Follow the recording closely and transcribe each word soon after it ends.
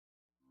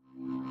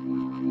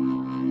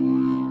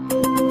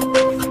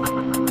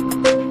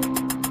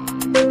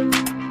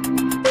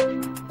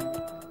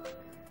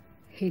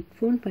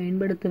Headphone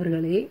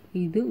பயன்படுத்துபவர்களே,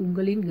 இது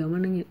உங்களின்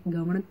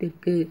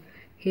கவனத்திற்கு.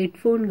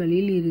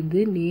 ஹெட்ஃபோன்களில் இருந்து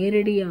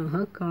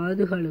நேரடியாக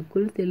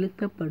காதுகளுக்குள்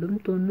செலுத்தப்படும்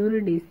 90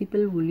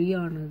 டெசிபல்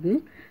ஒலியானது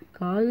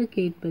காது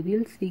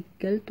கேட்பதில்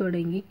சிக்கல்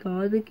தொடங்கி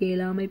காது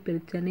கேளாமை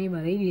பிரச்சனை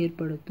வரை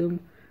ஏற்படுத்தும்.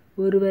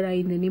 ஒருவர்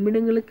 5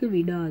 நிமிடங்களுக்கு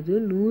விடாது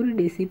 100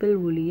 டெசிபல்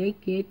ஒலியை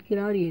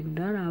கேட்கிறார்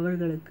என்றால்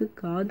அவர்களுக்கு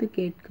காது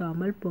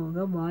கேட்காமல்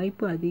போக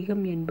வாய்ப்பு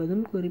அதிகம்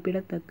என்பதும்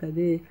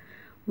குறிப்பிடத்தக்கது.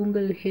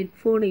 உங்கள்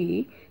ஹெட்ஃபோனை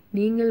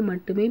நீங்கள்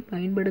மட்டுமே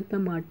பயன்படுத்த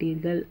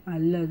மாட்டீர்கள்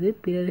அல்லது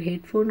பிறர்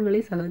ஹெட்ஃபோன்களை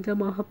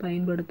சகஜமாக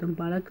பயன்படுத்தும்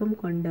பழக்கம்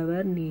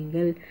கொண்டவர்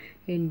நீங்கள்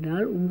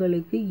என்றால்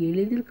உங்களுக்கு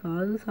எளிதில்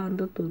காது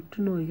சார்ந்த தொற்று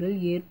நோய்கள்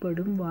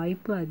ஏற்படும்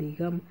வாய்ப்பு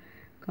அதிகம்.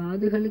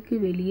 காதுகளுக்கு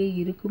வெளியே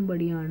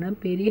இருக்கும்படியான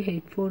பெரிய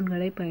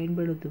ஹெட்ஃபோன்களை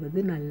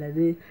பயன்படுத்துவது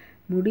நல்லது.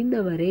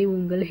 முடிந்தவரை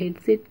உங்கள்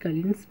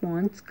ஹெட்செட்களின்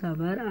ஸ்பாஞ்ச்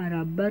கவர்,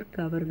 ரப்பர்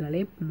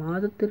கவர்களை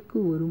மாதத்திற்கு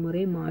ஒரு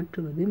முறை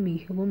மாற்றுவது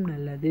மிகவும்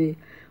நல்லது.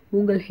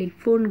 உங்கள்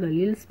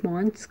ஹெட்ஃபோன்களில்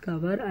ஸ்பாஞ்ச்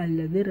கவர்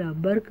அல்லது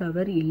ரப்பர்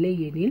கவர்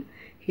இல்லையெனில்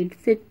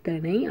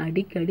ஹெட்செட்டனை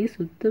அடிக்கடி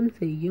சுத்தம்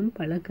செய்யும்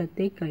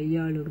பழக்கத்தை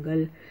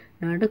கையாளுங்கள்.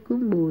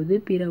 நடக்கும் போது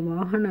பிற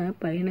வாகன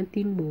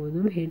பயணத்தின்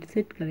போதும்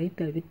ஹெட்செட்களை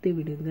தவிர்த்து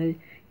விடுங்கள்.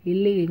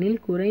 இல்லையெனில்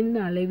குறைந்த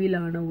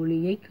அளவிலான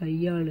ஒலியை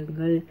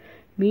கையாளுங்கள்.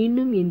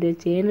 மீண்டும் இந்த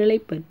சேனலை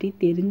பற்றி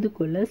தெரிந்து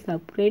கொள்ள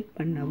சப்ஸ்கிரைப்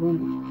பண்ணவும்.